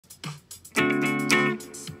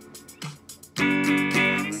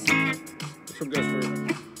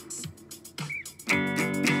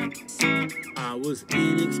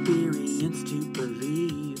reasons to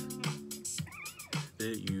believe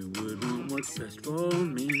that you would want what's best for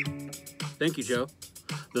me. Thank you, Joe.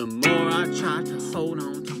 The more I try to hold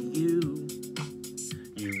on to you,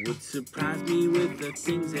 you would surprise me with the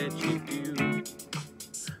things that you do.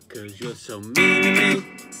 'Cause you're so mean to me,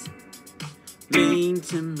 mean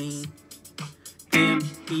to me.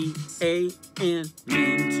 M-E-A-N,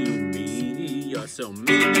 mean to me. You're so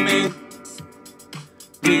mean to me,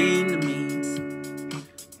 mean to me.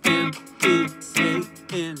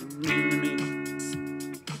 M-E-A-N, mean to me.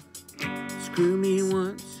 Screw me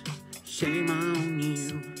once, shame on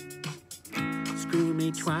you. Screw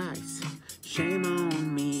me twice, shame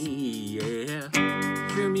on me, yeah.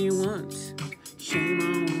 Screw me once, shame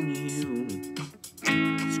on you.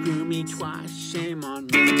 Screw me twice, shame on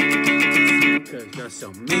me. 'Cause you're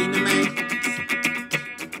so mean to me,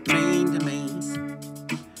 mean to me.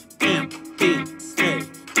 M-E-A-N,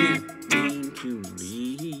 mean to me.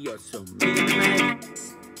 You're so mean to me,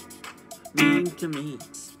 mean to me.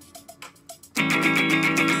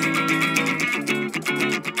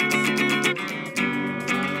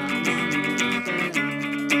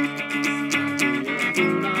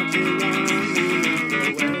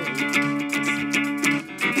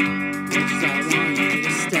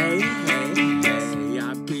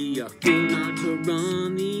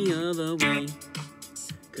 Run the other way,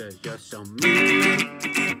 'cause you're so mean to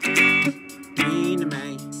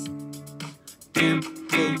me,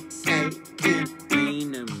 M-E-A-N,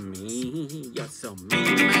 mean to me. You're so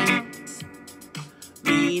mean to me,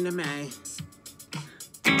 mean to me,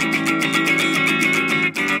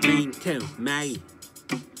 mean to me,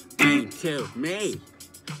 mean to me.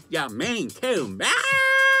 You're mean to me.